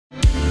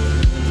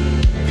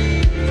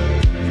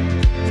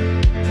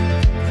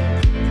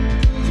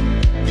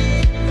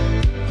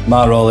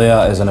My role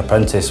here is an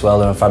apprentice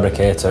welder and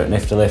fabricator at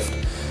Nifty Lift.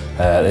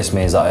 This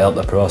means that I help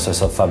the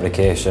process of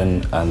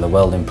fabrication and the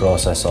welding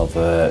process of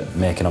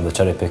making of the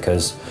cherry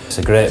pickers. It's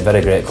a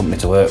very great company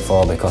to work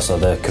for because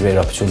of the career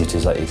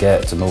opportunities that you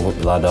get to move up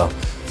the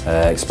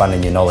ladder,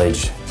 expanding your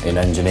knowledge in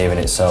engineering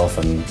itself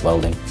and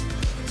welding.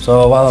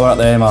 So while I was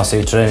at the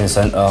AMRC Training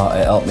Centre,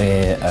 it helped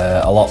me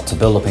a lot to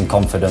build up in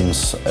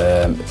confidence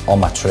on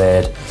my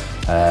trade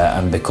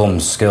and become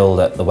skilled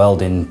at the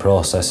welding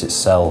process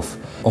itself.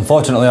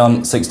 Unfortunately, on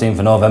 16th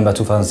of November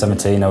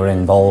 2017, I was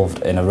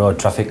involved in a road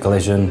traffic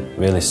collision,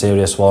 really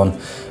serious one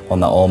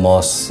that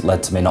almost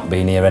led to me not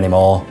being here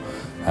anymore.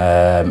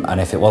 And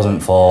if it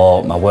wasn't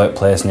for my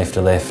workplace,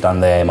 Nifty Lift,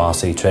 and the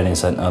AMRC Training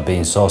Centre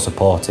being so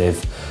supportive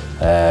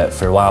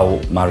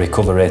throughout my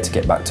recovery to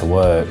get back to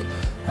work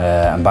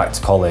and back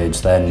to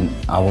college, then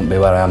I wouldn't be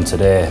where I am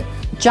today.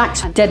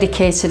 Jack's a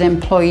dedicated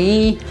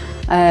employee,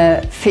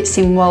 fits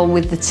in well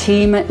with the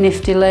team at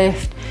Nifty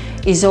Lift.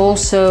 He's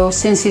also,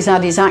 since he's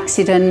had his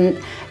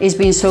accident, he's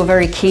been so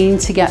very keen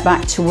to get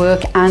back to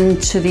work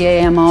and to the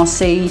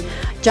AMRC.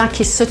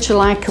 Jack is such a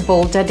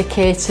likeable,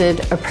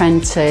 dedicated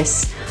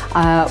apprentice.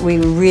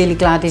 We're really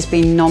glad he's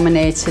been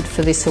nominated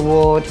for this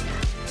award,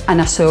 and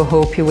I so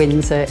hope he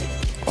wins it.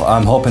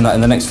 I'm hoping that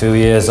in the next few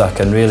years I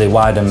can really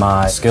widen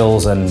my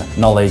skills and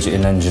knowledge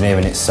in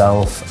engineering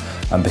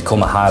itself and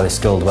become a highly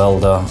skilled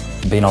welder.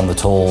 Being on the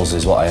tools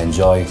is what I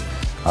enjoy.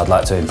 I'd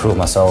like to improve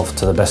myself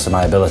to the best of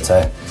my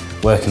ability,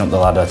 working up the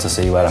ladder to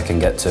see where I can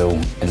get to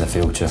in the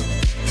future.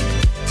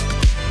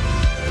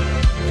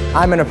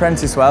 I'm an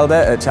apprentice welder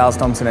at Charles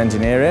Thompson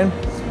Engineering.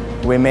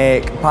 We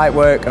make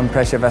pipework and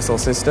pressure vessel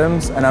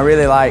systems, and I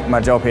really like my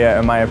job here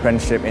and my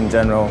apprenticeship in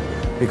general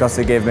because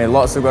they give me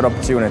lots of good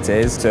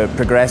opportunities to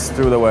progress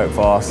through the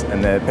workforce,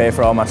 and they pay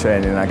for all my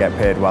training and I get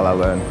paid while I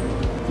learn.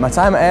 My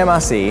time at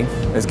AMRC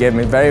has given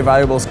me very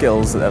valuable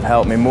skills that have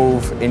helped me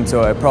move into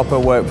a proper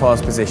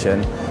workforce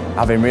position,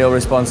 having real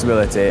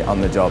responsibility on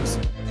the jobs.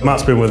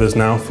 Matt's been with us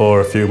now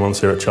for a few months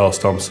here at Charles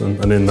Thompson,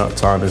 and in that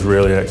time has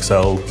really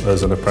excelled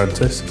as an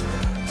apprentice.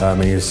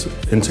 He's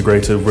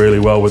integrated really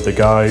well with the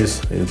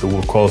guys,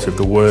 the quality of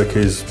the work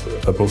is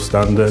above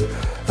standard,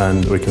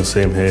 and we can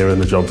see him here in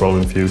the job role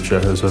in future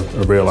as a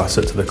real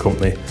asset to the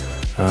company.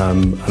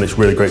 And it's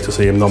really great to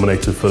see him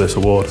nominated for this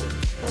award.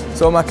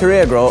 So my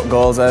career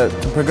goals are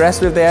to progress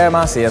with the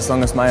AMRC as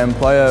long as my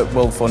employer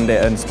will fund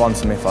it and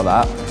sponsor me for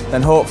that.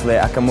 Then hopefully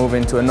I can move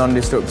into a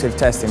non-destructive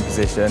testing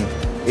position,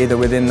 either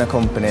within the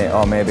company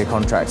or maybe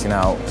contracting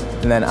out.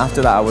 And then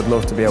after that I would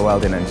love to be a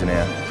welding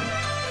engineer.